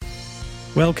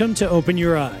Welcome to Open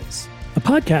Your Eyes, a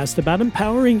podcast about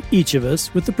empowering each of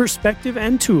us with the perspective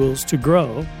and tools to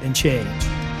grow and change.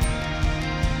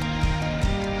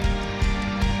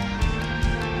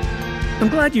 I'm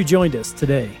glad you joined us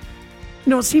today.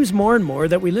 It seems more and more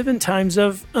that we live in times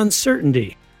of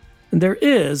uncertainty, and there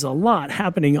is a lot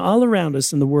happening all around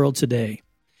us in the world today.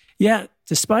 Yet,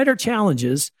 despite our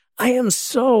challenges, I am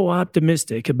so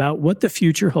optimistic about what the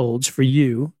future holds for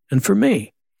you and for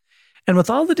me. And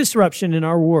with all the disruption in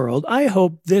our world, I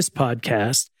hope this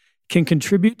podcast can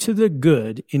contribute to the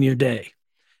good in your day.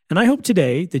 And I hope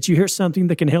today that you hear something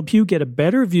that can help you get a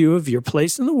better view of your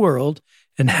place in the world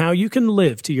and how you can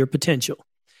live to your potential.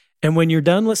 And when you're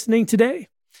done listening today,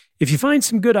 if you find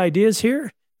some good ideas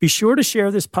here, be sure to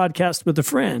share this podcast with a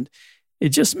friend. It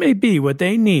just may be what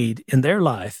they need in their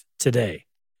life today.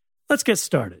 Let's get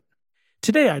started.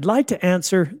 Today, I'd like to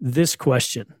answer this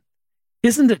question.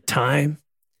 Isn't it time?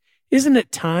 Isn't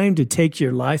it time to take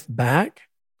your life back?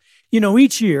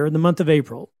 Each year in the month of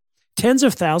April, tens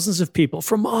of thousands of people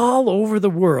from all over the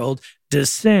world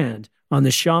descend on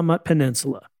the Shawmut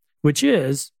Peninsula, which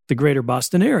is the greater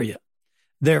Boston area.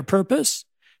 Their purpose?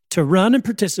 To run and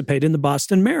participate in the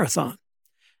Boston Marathon.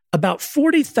 About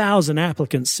 40,000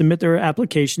 applicants submit their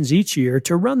applications each year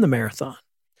to run the marathon.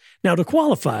 Now, to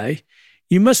qualify,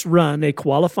 you must run a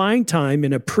qualifying time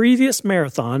in a previous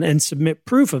marathon and submit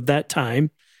proof of that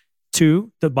time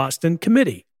to the Boston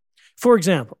Committee. For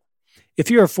example, if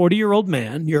you're a 40-year-old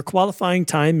man, your qualifying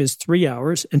time is 3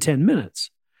 hours and 10 minutes.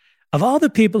 Of all the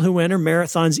people who enter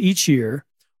marathons each year,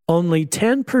 only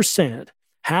 10%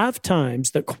 have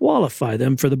times that qualify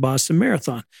them for the Boston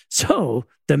Marathon. So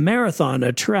the marathon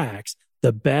attracts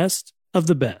the best of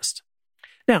the best.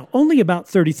 Now, only about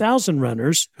 30,000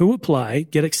 runners who apply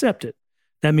get accepted.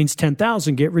 That means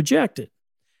 10,000 get rejected.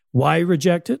 Why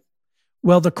rejected?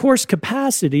 Well, the course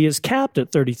capacity is capped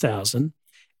at 30,000,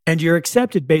 and you're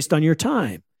accepted based on your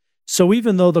time. So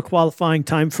even though the qualifying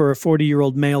time for a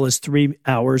 40-year-old male is 3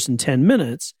 hours and 10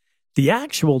 minutes, the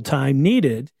actual time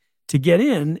needed to get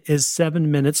in is 7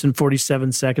 minutes and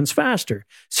 47 seconds faster.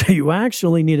 So you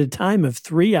actually need a time of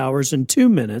 3 hours and 2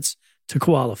 minutes to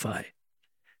qualify.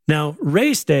 Now,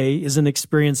 race day is an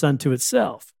experience unto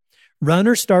itself.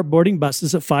 Runners start boarding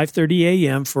buses at 5:30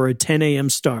 a.m. for a 10 a.m.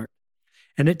 start.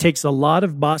 And it takes a lot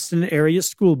of Boston area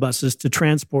school buses to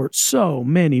transport so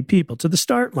many people to the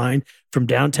start line from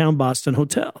downtown Boston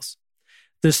hotels.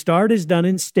 The start is done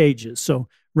in stages, so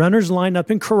runners line up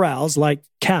in corrals like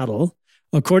cattle,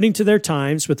 according to their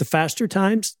times, with the faster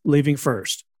times leaving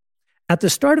first. At the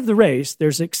start of the race,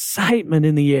 there's excitement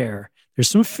in the air. There's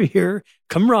some fear,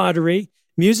 camaraderie,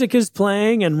 music is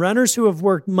playing, and runners who have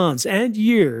worked months and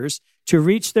years to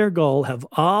reach their goal have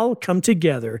all come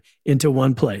together into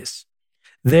one place.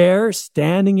 There,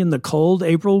 standing in the cold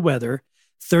April weather,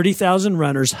 30,000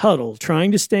 runners huddle,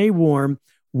 trying to stay warm,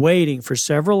 waiting for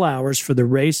several hours for the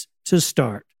race to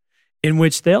start, in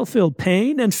which they'll feel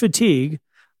pain and fatigue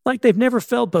like they've never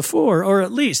felt before, or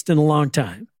at least in a long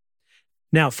time.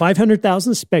 Now,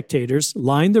 500,000 spectators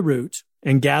line the route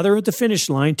and gather at the finish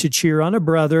line to cheer on a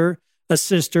brother, a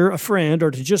sister, a friend, or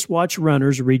to just watch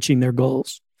runners reaching their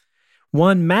goals.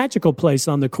 One magical place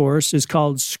on the course is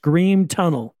called Scream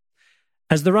Tunnel.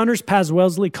 As the runners pass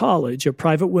Wellesley College, a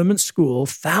private women's school,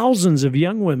 thousands of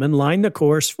young women line the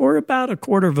course for about a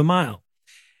quarter of a mile.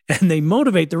 And they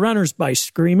motivate the runners by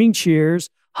screaming cheers,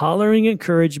 hollering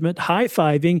encouragement,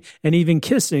 high-fiving, and even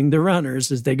kissing the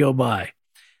runners as they go by.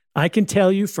 I can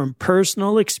tell you from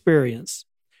personal experience,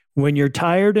 when you're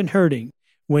tired and hurting,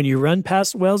 when you run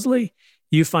past Wellesley,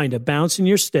 you find a bounce in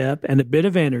your step and a bit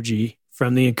of energy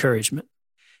from the encouragement.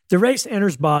 The race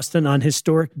enters Boston on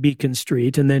historic Beacon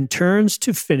Street and then turns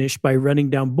to finish by running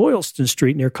down Boylston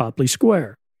Street near Copley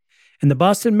Square. And the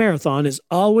Boston Marathon is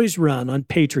always run on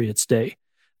Patriots' Day,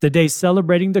 the day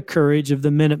celebrating the courage of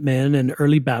the Minutemen and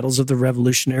early battles of the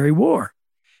Revolutionary War.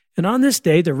 And on this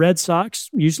day, the Red Sox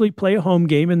usually play a home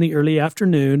game in the early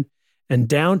afternoon, and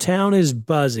downtown is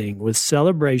buzzing with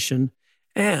celebration,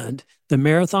 and the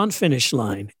marathon finish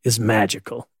line is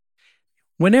magical.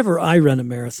 Whenever I run a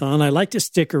marathon, I like to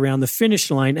stick around the finish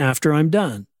line after I'm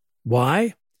done.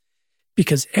 Why?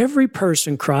 Because every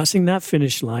person crossing that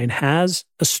finish line has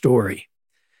a story.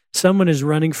 Someone is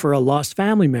running for a lost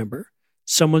family member.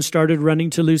 Someone started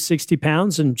running to lose 60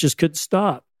 pounds and just couldn't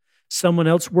stop. Someone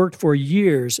else worked for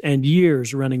years and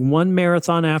years running one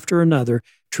marathon after another,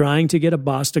 trying to get a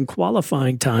Boston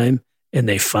qualifying time, and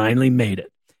they finally made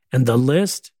it. And the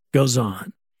list goes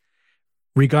on.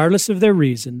 Regardless of their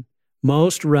reason,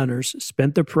 most runners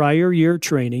spent the prior year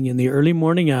training in the early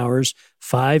morning hours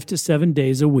 5 to 7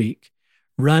 days a week,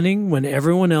 running when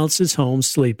everyone else is home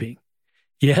sleeping.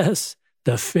 Yes,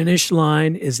 The finish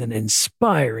line is an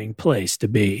inspiring place to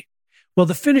be. Well,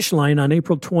 the finish line on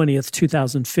April 20th,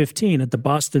 2015 at the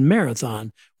Boston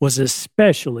Marathon was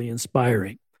especially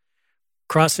inspiring.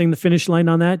 Crossing the finish line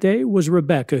on that day was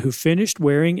Rebecca, who finished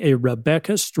wearing a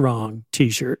Rebecca Strong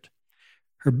t-shirt.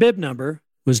 Her bib number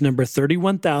was number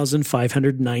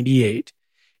 31,598.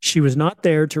 She was not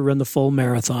there to run the full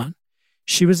marathon.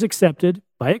 She was accepted,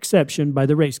 by exception, by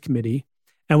the race committee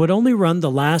and would only run the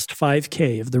last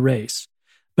 5K of the race.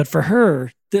 But for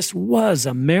her, this was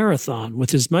a marathon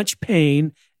with as much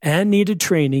pain and needed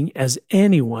training as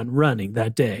anyone running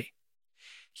that day.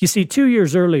 You see, 2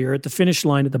 years earlier at the finish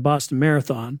line at the Boston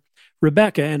Marathon,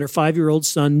 Rebecca and her 5-year-old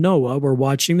son Noah were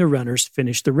watching the runners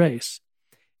finish the race.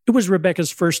 It was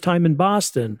Rebecca's first time in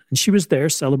Boston, and she was there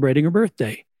celebrating her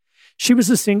birthday. She was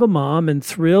a single mom and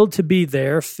thrilled to be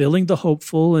there, filling the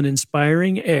hopeful and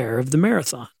inspiring air of the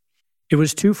marathon. It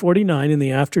was 2:49 in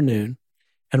the afternoon,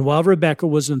 and while Rebecca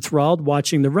was enthralled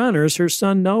watching the runners, her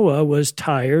son Noah was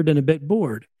tired and a bit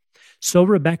bored. So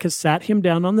Rebecca sat him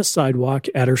down on the sidewalk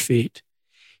at her feet.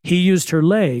 He used her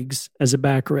legs as a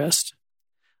backrest.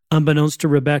 Unbeknownst to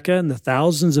Rebecca and the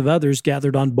thousands of others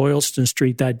gathered on Boylston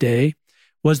Street that day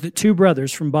was that 2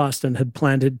 brothers from Boston had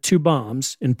planted 2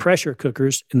 bombs in pressure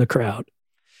cookers in the crowd.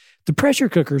 The pressure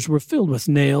cookers were filled with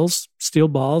nails, steel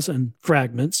balls, and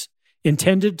fragments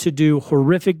intended to do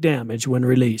horrific damage when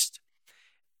released.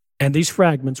 And these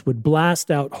fragments would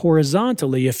blast out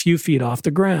horizontally a few feet off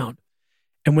the ground.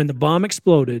 And when the bomb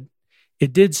exploded,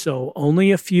 it did so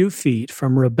only a few feet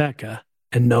from Rebecca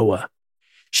and Noah.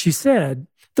 She said,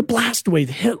 "The blast wave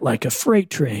hit like a freight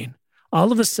train.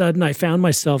 All of a sudden, I found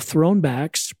myself thrown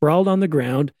back, sprawled on the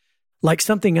ground, like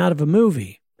something out of a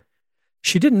movie."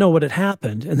 She didn't know what had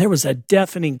happened, and there was a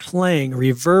deafening clang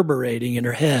reverberating in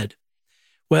her head.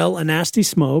 Well, a nasty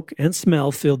smoke and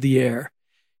smell filled the air.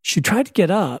 She tried to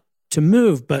get up, to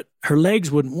move, but her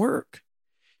legs wouldn't work.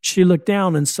 She looked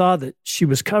down and saw that she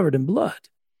was covered in blood.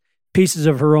 Pieces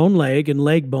of her own leg and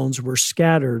leg bones were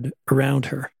scattered around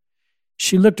her.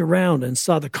 She looked around and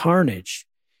saw the carnage.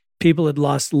 People had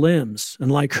lost limbs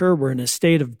and, like her, were in a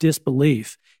state of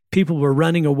disbelief. People were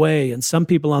running away, and some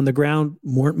people on the ground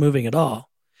weren't moving at all.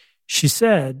 She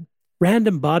said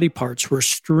random body parts were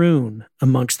strewn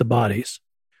amongst the bodies.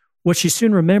 What she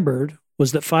soon remembered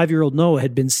was that 5-year-old Noah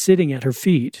had been sitting at her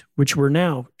feet, which were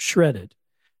now shredded.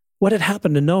 What had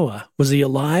happened to Noah? Was he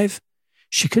alive?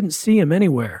 She couldn't see him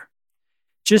anywhere.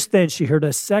 Just then she heard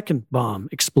a second bomb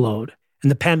explode, and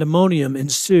the pandemonium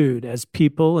ensued as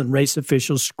people and race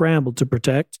officials scrambled to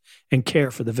protect and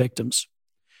care for the victims.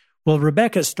 Well,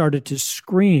 Rebecca started to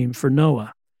scream for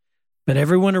Noah, but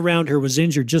everyone around her was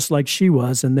injured just like she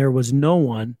was, and there was no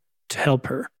one to help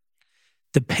her.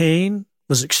 The pain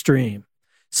was extreme.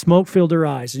 Smoke filled her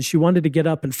eyes, and she wanted to get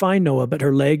up and find Noah, but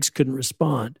her legs couldn't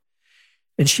respond.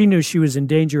 And she knew she was in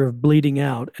danger of bleeding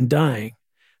out and dying.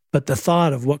 But the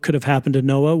thought of what could have happened to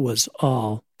Noah was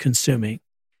all-consuming.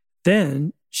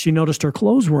 Then she noticed her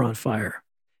clothes were on fire.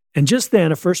 And just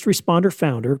then, a first responder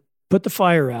found her, put the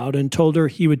fire out, and told her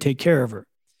he would take care of her.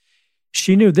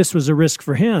 She knew this was a risk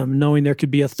for him, knowing there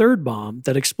could be a third bomb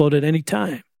that exploded any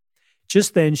time.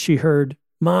 Just then, she heard,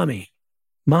 "Mommy,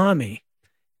 Mommy,"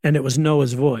 and it was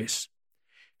Noah's voice.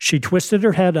 She twisted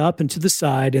her head up and to the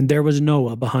side, and there was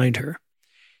Noah behind her.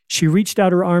 She reached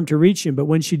out her arm to reach him, but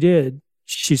when she did,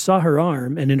 she saw her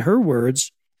arm, and in her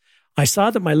words, "I saw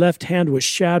that my left hand was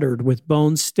shattered with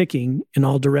bones sticking in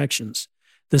all directions.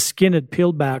 The skin had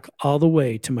peeled back all the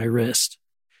way to my wrist."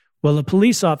 Well, a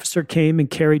police officer came and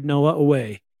carried Noah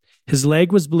away. His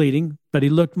leg was bleeding, but he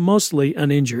looked mostly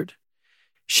uninjured.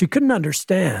 She couldn't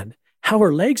understand how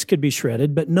her legs could be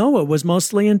shredded, but Noah was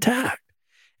mostly intact,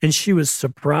 and she was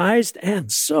surprised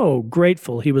and so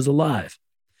grateful he was alive.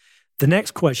 The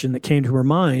next question that came to her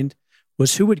mind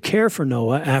was who would care for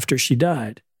Noah after she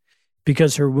died?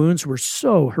 Because her wounds were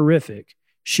so horrific,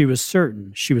 she was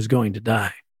certain she was going to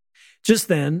die. Just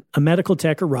then, a medical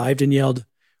tech arrived and yelled,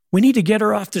 "We need to get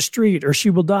her off the street or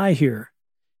she will die here."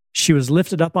 She was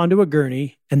lifted up onto a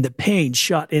gurney, and the pain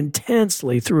shot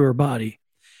intensely through her body.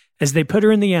 As they put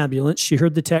her in the ambulance, she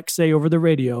heard the tech say over the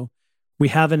radio, "We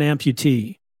have an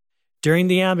amputee." During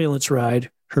the ambulance ride,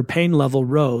 her pain level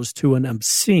rose to an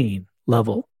obscene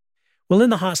level. Well, in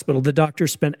the hospital, the doctor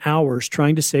spent hours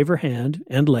trying to save her hand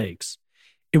and legs.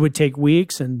 It would take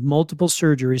weeks and multiple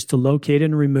surgeries to locate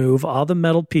and remove all the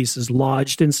metal pieces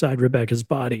lodged inside Rebecca's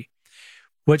body.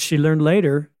 What she learned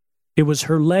later, it was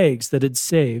her legs that had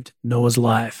saved Noah's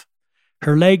life.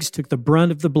 Her legs took the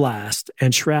brunt of the blast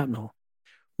and shrapnel.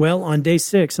 Well, on day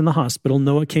 6 in the hospital,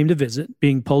 Noah came to visit,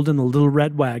 being pulled in the little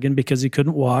red wagon because he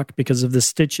couldn't walk because of the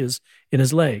stitches in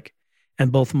his leg.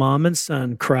 and both mom and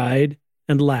son cried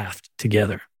and laughed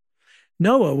together.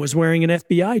 Noah was wearing an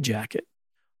FBI jacket.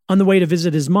 On the way to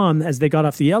visit his mom, as they got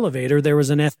off the elevator, there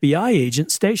was an FBI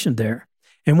agent stationed there.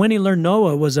 And when he learned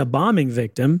Noah was a bombing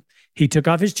victim, he took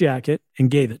off his jacket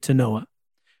and gave it to Noah.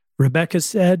 Rebecca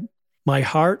said, "My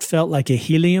heart felt like a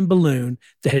helium balloon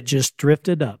that had just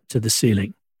drifted up to the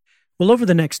ceiling." Well, over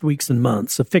the next weeks and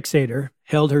months, a fixator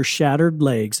held her shattered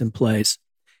legs in place,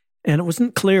 and it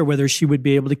wasn't clear whether she would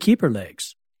be able to keep her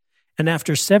legs. And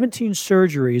after 17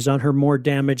 surgeries on her more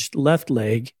damaged left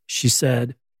leg, she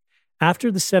said,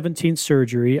 "After the 17th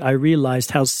surgery, I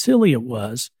realized how silly it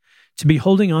was to be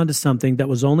holding on to something that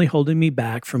was only holding me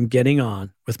back from getting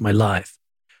on with my life."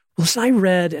 Well, as I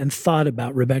read and thought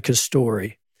about Rebecca's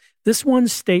story, this one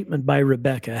statement by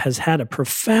Rebecca has had a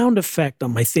profound effect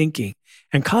on my thinking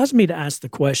and caused me to ask the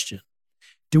question,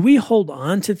 do we hold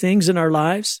on to things in our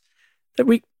lives that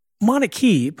we want to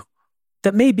keep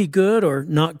that may be good or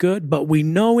not good, but we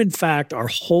know in fact are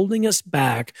holding us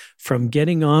back from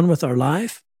getting on with our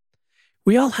life?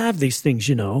 We all have these things,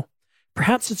 you know.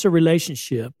 Perhaps it's a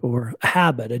relationship or a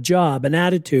habit, a job, an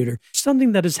attitude, or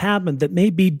something that has happened that may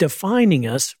be defining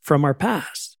us from our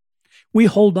past. We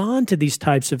hold on to these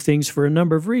types of things for a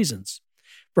number of reasons.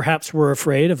 Perhaps we're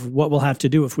afraid of what we'll have to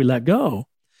do if we let go.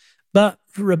 But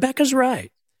Rebecca's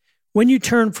right. When you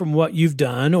turn from what you've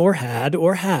done or had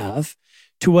or have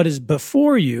to what is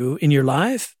before you in your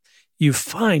life, you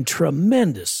find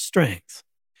tremendous strength.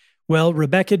 Well,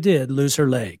 Rebecca did lose her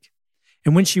leg.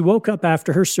 And when she woke up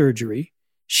after her surgery,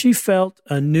 she felt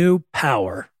a new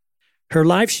power. Her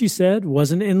life, she said,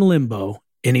 wasn't in limbo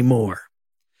anymore.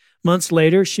 Months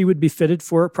later, she would be fitted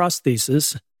for a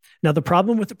prosthesis. Now, the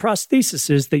problem with the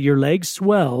prosthesis is that your leg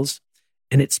swells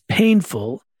and it's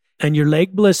painful and your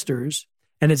leg blisters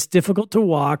and it's difficult to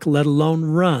walk, let alone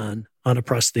run on a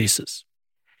prosthesis.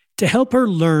 To help her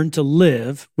learn to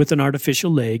live with an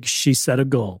artificial leg, she set a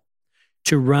goal: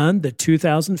 to run the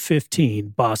 2015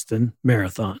 Boston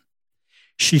Marathon.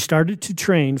 She started to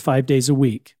train 5 days a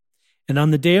week. And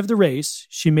on the day of the race,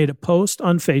 she made a post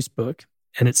on Facebook,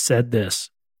 and it said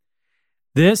this: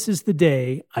 "This is the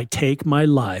day I take my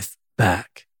life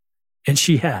back." And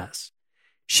she has.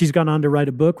 She's gone on to write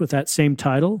a book with that same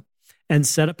title and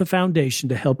set up a foundation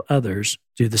to help others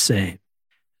do the same.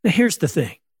 Now, here's the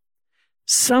thing.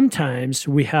 Sometimes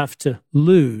we have to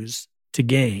lose to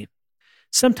gain.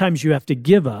 Sometimes you have to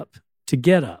give up to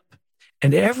get up.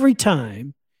 And every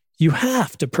time you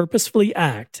have to purposefully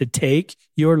act to take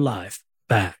your life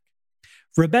back.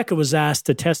 Rebecca was asked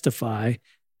to testify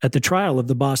at the trial of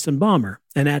the Boston bomber,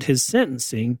 and at his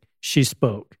sentencing, she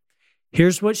spoke.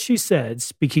 Here's what she said,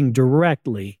 speaking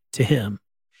directly to him.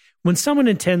 When someone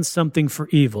intends something for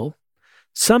evil,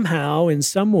 somehow, in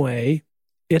some way,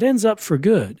 it ends up for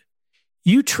good.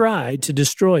 You tried to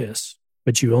destroy us,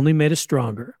 but you only made us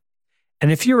stronger.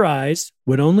 And if your eyes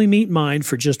would only meet mine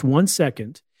for just 1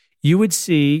 second, you would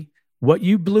see what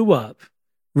you blew up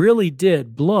really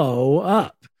did blow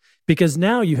up, because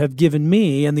now you have given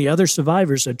me and the other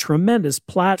survivors a tremendous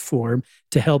platform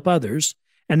to help others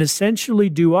and essentially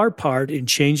do our part in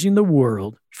changing the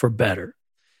world for better.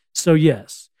 So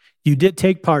yes, you did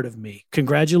take part of me.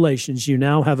 Congratulations, you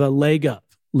now have a leg up,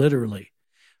 literally.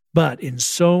 But in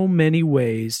so many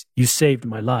ways, you saved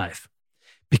my life.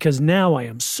 Because now I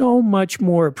am so much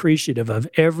more appreciative of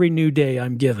every new day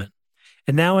I'm given.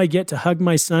 And now I get to hug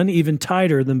my son even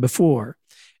tighter than before.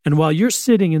 And while you're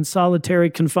sitting in solitary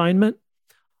confinement,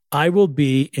 I will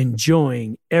be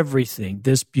enjoying everything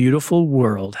this beautiful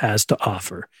world has to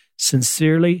offer.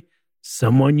 Sincerely,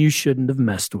 someone you shouldn't have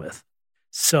messed with.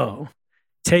 So,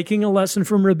 taking a lesson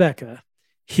from Rebecca,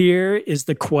 here is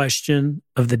the question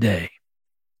of the day.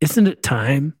 Isn't it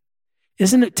time?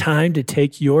 Isn't it time to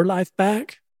take your life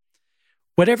back?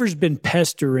 Whatever's been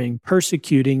pestering,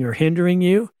 persecuting, or hindering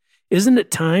you, isn't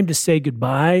it time to say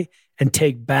goodbye and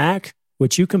take back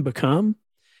what you can become?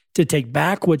 To take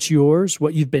back what's yours,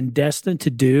 what you've been destined to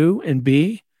do and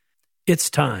be? It's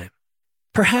time.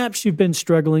 Perhaps you've been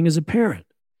struggling as a parent.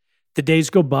 The days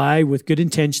go by with good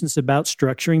intentions about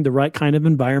structuring the right kind of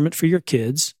environment for your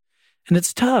kids, and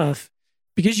it's tough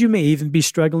because you may even be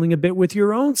struggling a bit with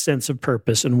your own sense of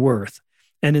purpose and worth.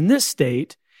 And in this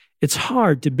state, it's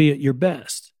hard to be at your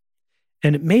best.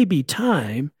 And it may be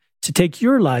time to take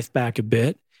your life back a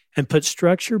bit and put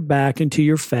structure back into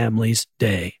your family's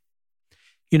day.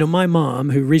 You know, my mom,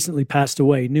 who recently passed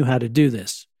away, knew how to do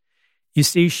this. You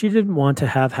see, she didn't want to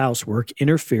have housework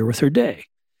interfere with her day.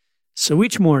 So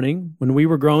each morning, when we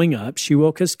were growing up, she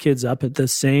woke us kids up at the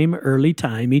same early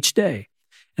time each day.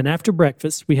 And after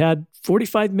breakfast, we had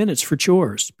 45 minutes for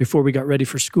chores before we got ready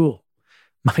for school.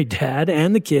 My dad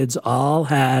and the kids all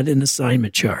had an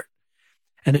assignment chart,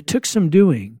 and it took some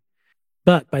doing.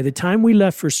 But by the time we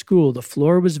left for school, the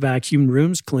floor was vacuumed,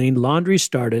 rooms cleaned, laundry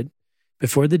started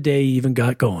before the day even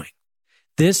got going.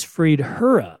 This freed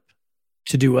her up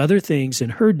to do other things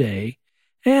in her day,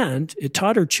 and it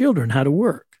taught her children how to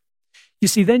work. You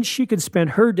see, then she could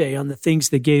spend her day on the things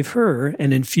that gave her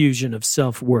an infusion of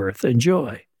self-worth and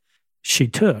joy. She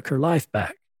took her life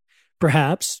back.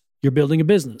 Perhaps you're building a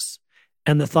business,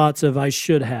 and the thoughts of I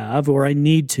should have or I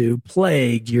need to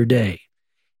plague your day.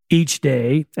 Each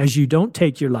day, as you don't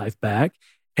take your life back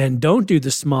and don't do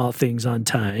the small things on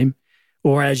time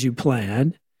or as you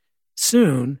planned,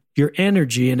 soon your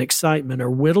energy and excitement are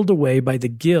whittled away by the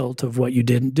guilt of what you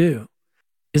didn't do.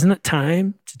 Isn't it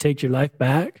time to take your life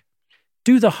back?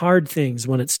 Do the hard things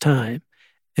when it's time,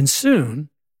 and soon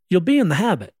you'll be in the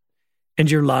habit. And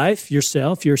your life,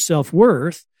 yourself, your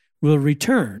self-worth will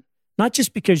return, not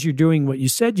just because you're doing what you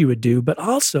said you would do, but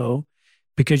also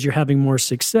because you're having more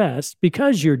success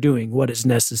because you're doing what is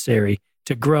necessary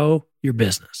to grow your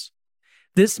business.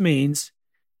 This means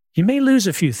you may lose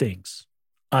a few things: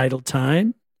 idle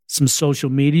time, some social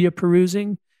media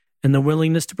perusing, and the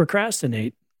willingness to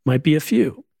procrastinate might be a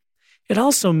few. It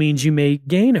also means you may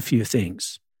gain a few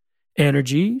things: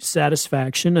 energy,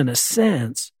 satisfaction, and a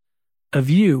sense of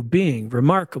you being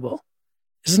remarkable.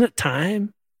 Isn't it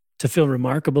time to feel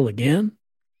remarkable again?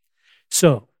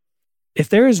 So, if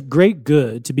there is great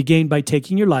good to be gained by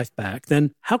taking your life back,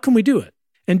 then how can we do it?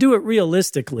 And do it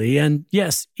realistically and,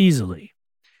 yes, easily.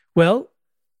 Well,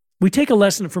 we take a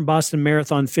lesson from Boston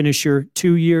Marathon finisher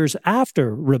 2 years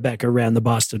after Rebecca ran the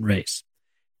Boston race,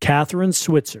 Kathrine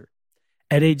Switzer.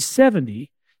 At age 70,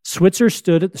 Switzer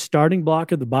stood at the starting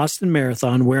block of the Boston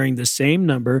Marathon wearing the same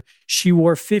number she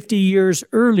wore 50 years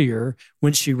earlier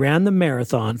when she ran the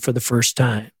marathon for the first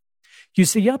time. You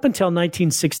see, up until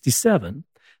 1967,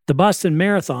 the Boston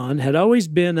Marathon had always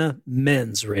been a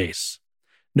men's race.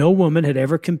 No woman had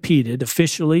ever competed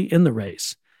officially in the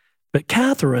race, but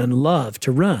Kathrine loved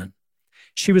to run.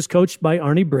 She was coached by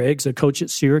Arnie Briggs, a coach at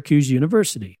Syracuse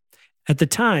University. At the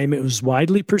time, it was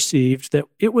widely perceived that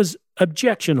it was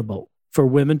objectionable for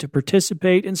women to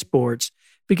participate in sports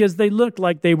because they looked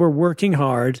like they were working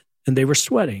hard and they were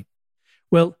sweating.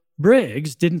 Well,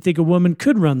 Briggs didn't think a woman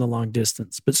could run the long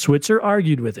distance, but Switzer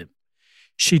argued with him.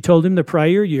 She told him the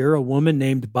prior year a woman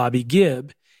named Bobby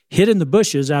Gibb hid in the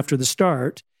bushes after the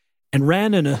start and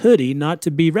ran in a hoodie not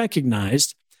to be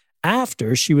recognized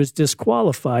after she was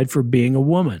disqualified for being a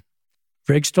woman.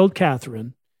 Briggs told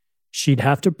Kathrine she'd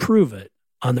have to prove it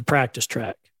on the practice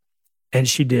track. And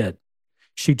she did.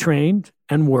 She trained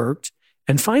and worked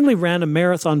and finally ran a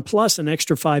marathon plus an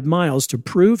extra 5 miles to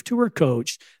prove to her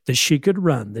coach that she could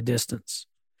run the distance.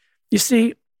 You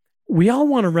see, we all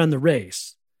want to run the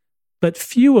race, but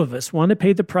few of us want to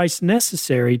pay the price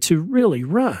necessary to really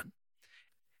run.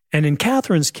 And in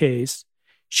Kathrine's case,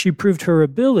 she proved her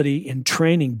ability in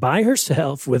training by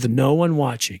herself with no one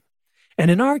watching. And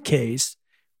in our case,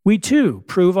 we too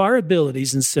prove our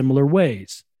abilities in similar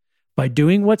ways by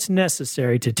doing what's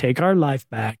necessary to take our life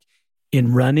back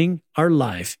in running our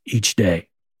life each day.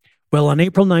 Well, on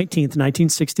April 19th,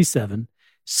 1967,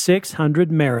 600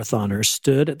 marathoners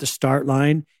stood at the start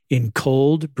line in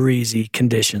cold, breezy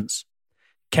conditions.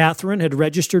 Kathrine had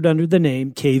registered under the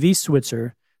name KV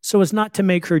Switzer so as not to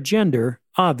make her gender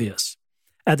obvious.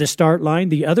 At the start line,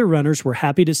 the other runners were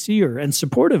happy to see her and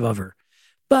supportive of her.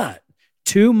 But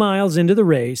 2 miles into the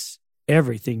race,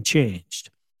 everything changed.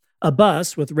 A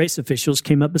bus with race officials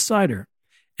came up beside her,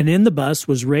 and in the bus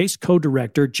was race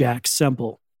co-director Jack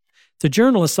Semple. The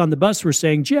journalists on the bus were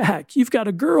saying, "Jack, you've got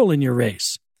a girl in your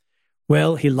race."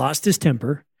 Well, he lost his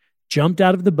temper, jumped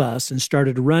out of the bus, and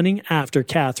started running after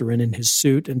Kathrine in his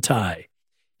suit and tie.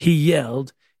 He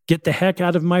yelled, "Get the heck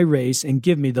out of my race and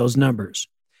give me those numbers."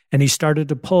 And he started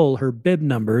to pull her bib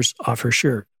numbers off her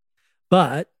shirt.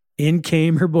 But in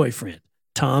came her boyfriend,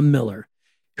 Tom Miller,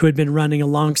 who had been running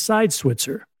alongside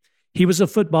Switzer. He was a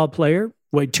football player,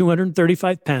 weighed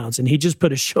 235 pounds, and he just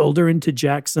put a shoulder into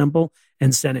Jack Semple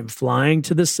and sent him flying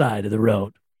to the side of the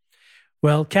road.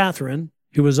 Well, Kathrine,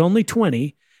 who was only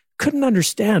 20, couldn't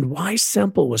understand why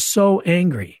Semple was so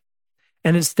angry.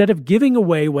 And instead of giving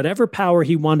away whatever power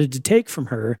he wanted to take from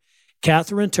her,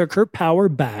 Kathrine took her power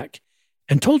back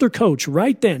and told her coach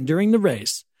right then during the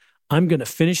race, "I'm going to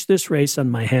finish this race on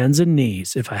my hands and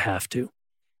knees if I have to."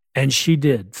 And she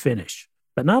did finish,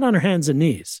 but not on her hands and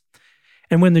knees.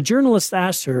 And when the journalist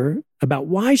asked her about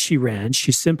why she ran,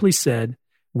 she simply said,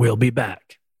 "We'll be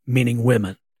back," meaning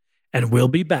women, and we'll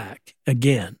be back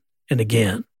again and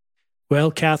again.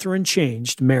 Well, Kathrine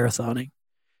changed marathoning.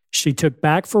 She took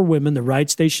back for women the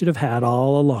rights they should have had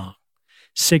all along.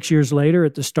 6 years later,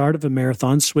 at the start of a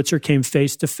marathon, Switzer came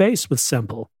face to face with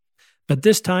Semple. But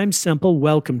this time, Semple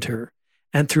welcomed her,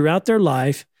 and throughout their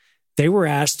life, they were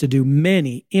asked to do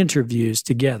many interviews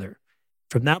together.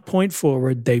 From that point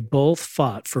forward, they both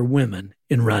fought for women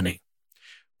in running.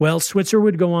 Well, Switzer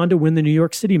would go on to win the New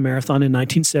York City Marathon in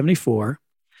 1974,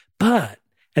 but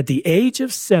at the age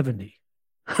of 70,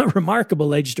 a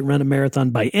remarkable age to run a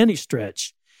marathon by any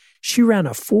stretch, she ran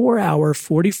a 4-hour,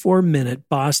 44-minute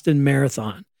Boston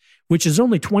Marathon, which is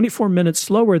only 24 minutes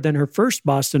slower than her first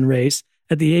Boston race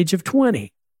at the age of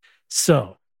 20.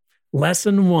 So,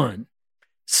 lesson 1,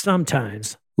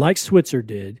 sometimes, like Switzer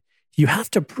did, you have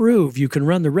to prove you can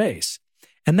run the race.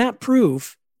 And that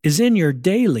proof is in your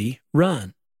daily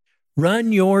run.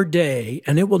 Run your day,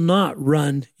 and it will not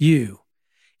run you.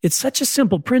 It's such a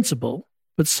simple principle,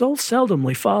 but so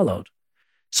seldomly followed.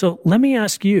 So let me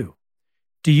ask you,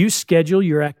 do you schedule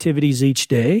your activities each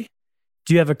day?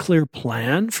 Do you have a clear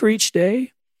plan for each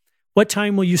day? What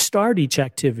time will you start each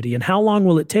activity, and how long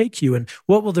will it take you, and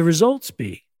what will the results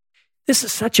be? This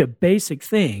is such a basic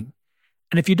thing,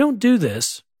 and if you don't do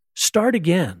this, start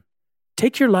again.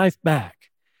 Take your life back.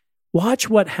 Watch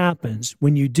what happens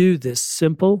when you do this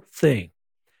simple thing.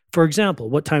 For example,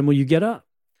 what time will you get up?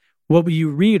 What will you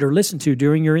read or listen to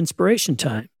during your inspiration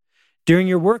time? During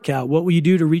your workout, what will you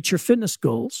do to reach your fitness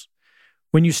goals?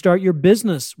 When you start your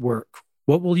business work,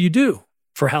 what will you do?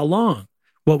 For how long?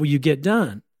 What will you get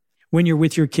done? When you're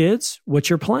with your kids, what's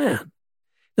your plan?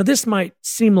 Now, this might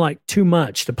seem like too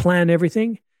much to plan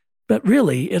everything, but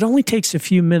really, it only takes a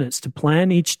few minutes to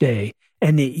plan each day,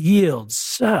 and it yields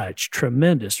such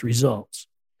tremendous results.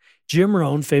 Jim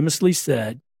Rohn famously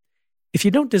said, if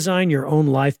you don't design your own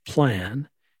life plan,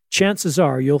 chances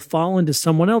are you'll fall into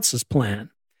someone else's plan.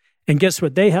 And guess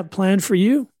what they have planned for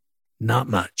you? Not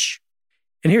much.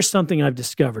 And here's something I've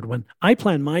discovered. When I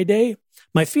plan my day,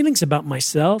 my feelings about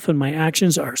myself and my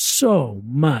actions are so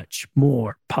much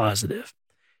more positive.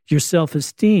 Your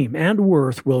self-esteem and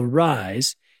worth will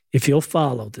rise if you'll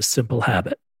follow this simple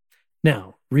habit.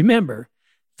 Now, remember,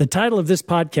 the title of this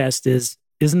podcast is,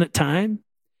 Isn't It Time?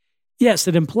 Yes,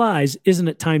 it implies, isn't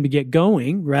it time to get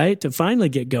going, right? To finally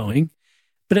get going.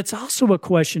 But it's also a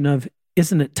question of,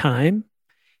 isn't it time?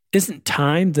 Isn't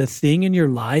time the thing in your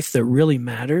life that really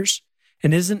matters?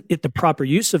 And isn't it the proper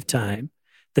use of time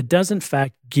that does in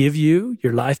fact give you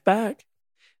your life back?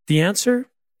 The answer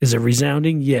is a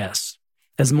resounding yes.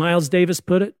 As Miles Davis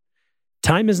put it,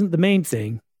 time isn't the main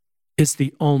thing, it's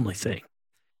the only thing.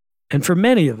 And for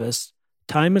many of us,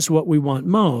 time is what we want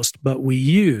most, but we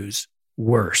use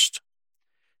worst.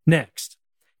 Next,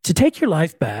 to take your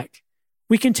life back,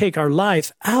 we can take our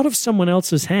life out of someone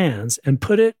else's hands and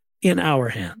put it in our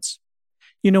hands.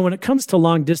 You know, when it comes to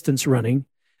long distance running,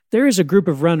 there is a group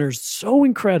of runners so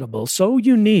incredible, so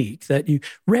unique that you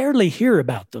rarely hear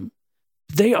about them.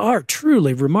 They are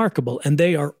truly remarkable, and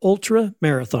they are ultra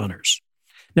marathoners.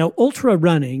 Now, ultra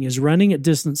running is running at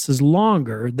distances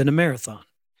longer than a marathon.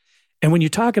 And when you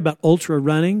talk about ultra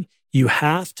running, you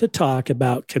have to talk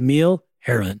about Camille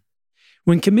Herron.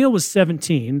 When Camille was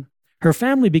 17, her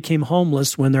family became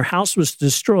homeless when their house was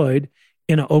destroyed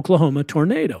in an Oklahoma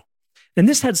tornado. And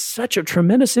this had such a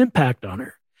tremendous impact on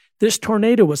her. This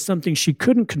tornado was something she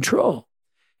couldn't control,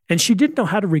 and she didn't know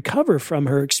how to recover from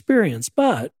her experience,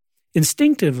 but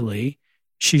instinctively,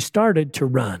 she started to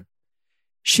run.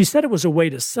 She said it was a way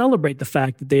to celebrate the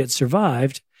fact that they had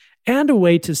survived and a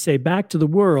way to say back to the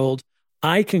world,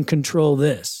 I can control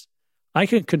this. I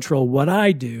can control what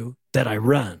I do, that I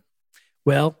run.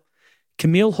 Well,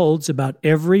 Camille holds about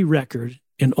every record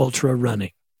in ultra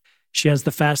running. She has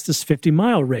the fastest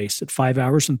 50-mile race at 5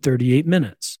 hours and 38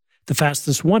 minutes, the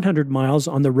fastest 100 miles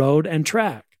on the road and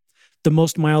track, the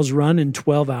most miles run in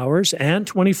 12 hours and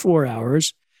 24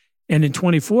 hours, and in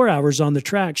 24 hours on the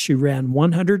track, she ran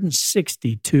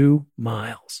 162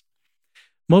 miles.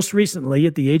 Most recently,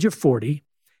 at the age of 40,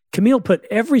 Camille put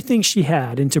everything she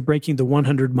had into breaking the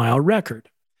 100-mile record.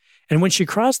 And when she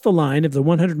crossed the line of the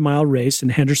 100-mile race in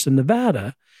Henderson,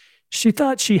 Nevada, she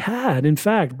thought she had, in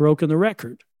fact, broken the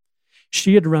record.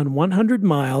 She had run 100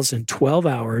 miles in 12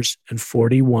 hours and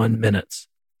 41 minutes.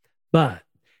 But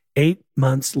 8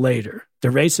 months later,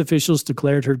 the race officials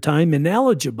declared her time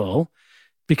ineligible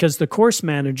because the course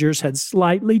managers had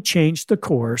slightly changed the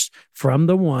course from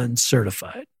the one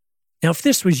certified. Now, if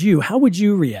this was you, how would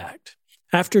you react?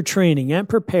 After training and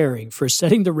preparing for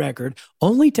setting the record,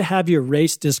 only to have your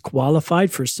race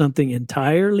disqualified for something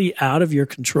entirely out of your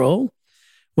control?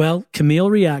 Well, Camille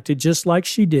reacted just like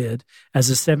she did as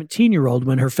a 17-year-old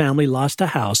when her family lost a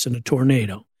house in a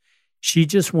tornado. She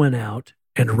just went out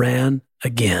and ran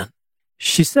again.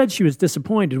 She said she was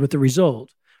disappointed with the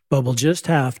result, but we'll just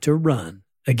have to run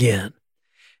again.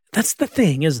 That's the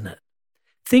thing, isn't it?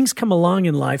 Things come along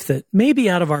in life that may be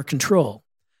out of our control,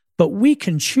 but we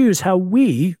can choose how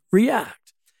we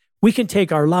react. We can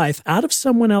take our life out of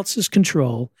someone else's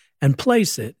control and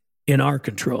place it in our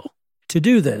control. To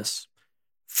do this,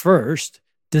 first,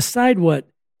 decide what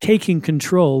taking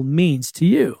control means to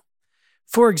you.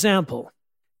 For example,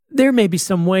 there may be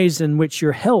some ways in which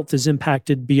your health is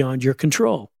impacted beyond your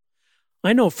control.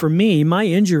 I know for me, my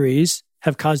injuries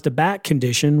have caused a back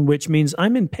condition, which means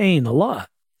I'm in pain a lot.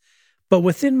 But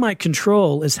within my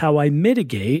control is how I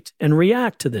mitigate and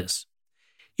react to this.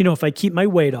 If I keep my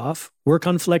weight off, work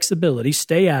on flexibility,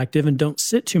 stay active, and don't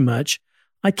sit too much,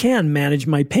 I can manage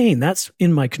my pain. That's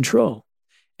in my control.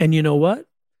 And you know what?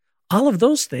 All of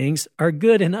those things are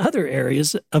good in other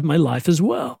areas of my life as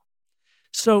well.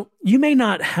 So you may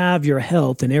not have your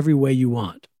health in every way you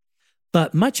want,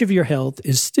 but much of your health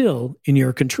is still in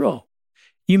your control.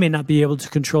 You may not be able to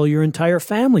control your entire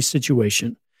family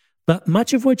situation, but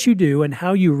much of what you do and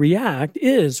how you react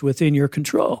is within your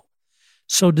control.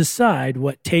 So decide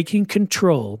what taking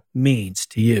control means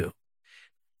to you.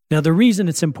 Now, the reason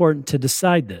it's important to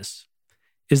decide this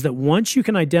is that once you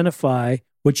can identify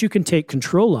what you can take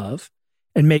control of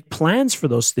and make plans for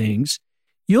those things,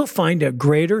 you'll find a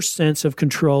greater sense of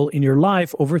control in your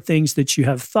life over things that you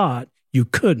have thought you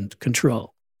couldn't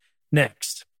control.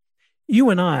 Next, you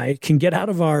and I can get out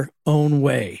of our own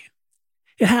way.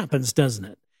 It happens, doesn't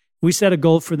it? We set a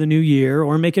goal for the new year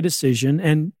or make a decision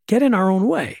and get in our own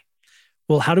way.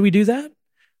 Well, how do we do that?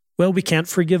 Well, we can't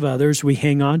forgive others. We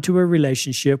hang on to a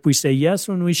relationship. We say yes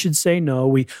when we should say no.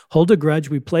 We hold a grudge.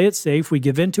 We play it safe. We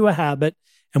give in to a habit,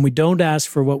 and we don't ask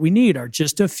for what we need are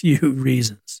just a few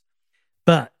reasons.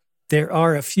 But there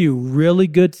are a few really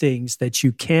good things that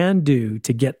you can do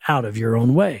to get out of your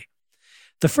own way.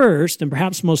 The first, and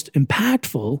perhaps most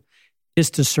impactful, is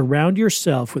to surround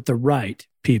yourself with the right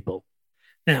people.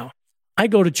 Now, I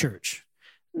go to church,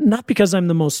 not because I'm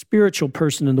the most spiritual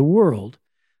person in the world,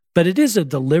 but it is a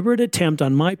deliberate attempt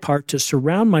on my part to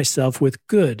surround myself with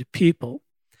good people.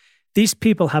 These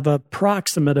people have a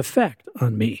proximate effect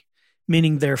on me,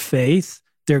 meaning their faith,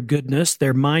 their goodness,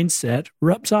 their mindset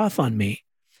rubs off on me.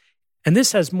 And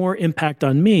this has more impact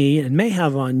on me and may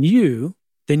have on you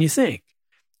than you think.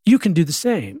 You can do the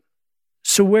same.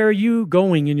 So where are you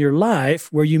going in your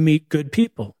life where you meet good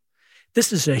people?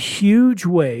 This is a huge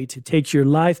way to take your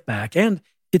life back, and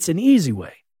it's an easy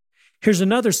way. Here's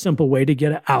another simple way to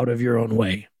get out of your own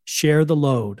way. Share the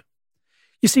load.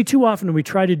 You see, too often we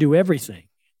try to do everything,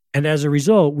 and as a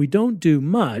result, we don't do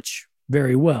much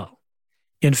very well.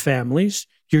 In families,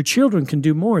 your children can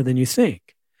do more than you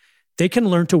think. They can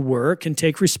learn to work and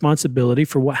take responsibility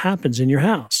for what happens in your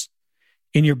house.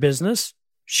 In your business,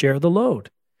 share the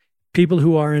load. People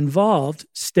who are involved,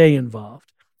 stay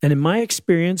involved. And in my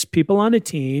experience, people on a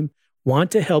team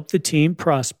want to help the team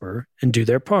prosper and do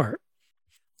their part.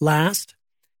 Last,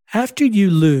 after you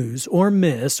lose or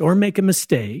miss or make a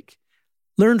mistake,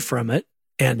 learn from it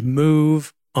and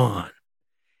move on.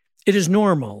 It is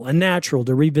normal and natural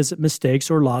to revisit mistakes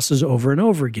or losses over and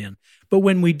over again. But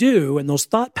when we do, and those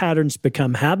thought patterns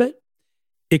become habit,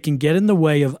 it can get in the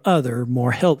way of other,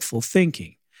 more helpful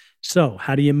thinking. So,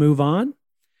 how do you move on?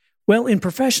 Well, in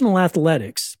professional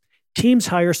athletics, teams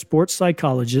hire sports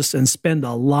psychologists and spend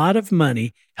a lot of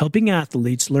money helping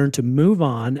athletes learn to move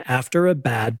on after a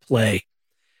bad play.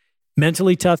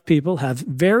 Mentally tough people have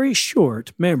very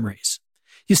short memories.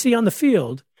 You see, on the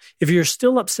field, if you're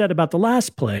still upset about the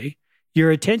last play,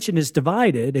 your attention is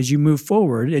divided as you move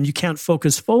forward and you can't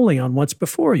focus fully on what's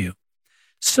before you.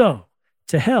 So,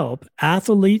 to help,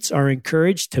 athletes are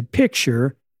encouraged to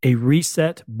picture a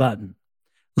reset button.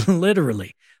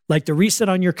 Literally, like the reset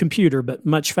on your computer, but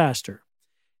much faster.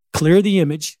 Clear the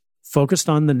image, focused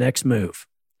on the next move.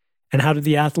 And how do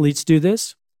the athletes do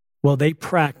this? Well, they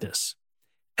practice.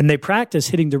 And they practice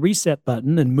hitting the reset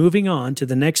button and moving on to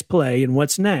the next play and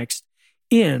what's next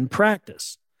in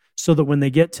practice, so that when they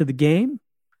get to the game,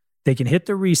 they can hit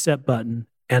the reset button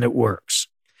and it works.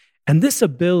 And this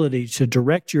ability to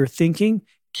direct your thinking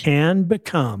can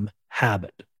become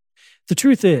habit. The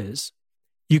truth is,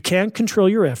 you can control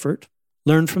your effort,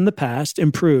 learn from the past,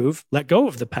 improve, let go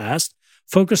of the past,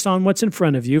 focus on what's in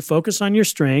front of you, focus on your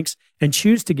strengths, and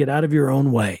choose to get out of your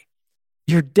own way.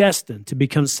 You're destined to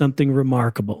become something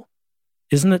remarkable.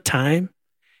 Isn't it time?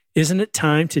 Isn't it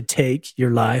time to take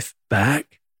your life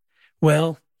back?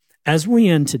 Well, as we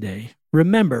end today,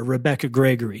 remember Rebecca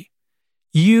Gregory.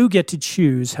 You get to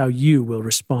choose how you will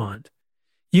respond.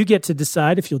 You get to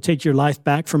decide if you'll take your life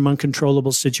back from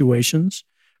uncontrollable situations,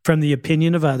 from the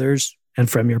opinion of others, and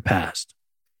from your past.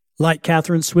 Like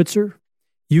Catherine Switzer,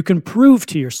 You can prove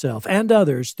to yourself and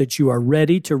others that you are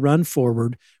ready to run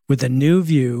forward with a new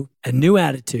view, a new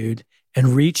attitude,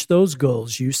 and reach those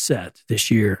goals you set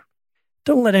this year.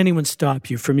 Don't let anyone stop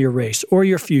you from your race or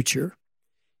your future.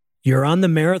 You're on the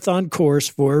marathon course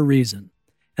for a reason,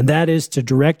 and that is to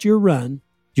direct your run,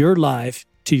 your life,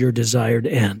 to your desired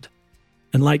end.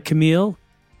 And like Camille,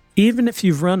 even if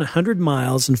you've run 100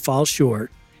 miles and fall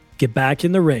short, get back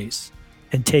in the race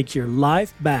and take your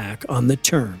life back on the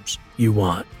terms you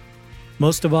want.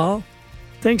 Most of all,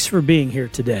 thanks for being here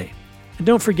today. And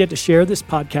don't forget to share this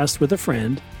podcast with a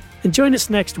friend and join us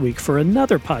next week for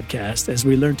another podcast as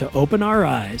we learn to open our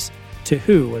eyes to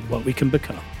who and what we can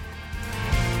become.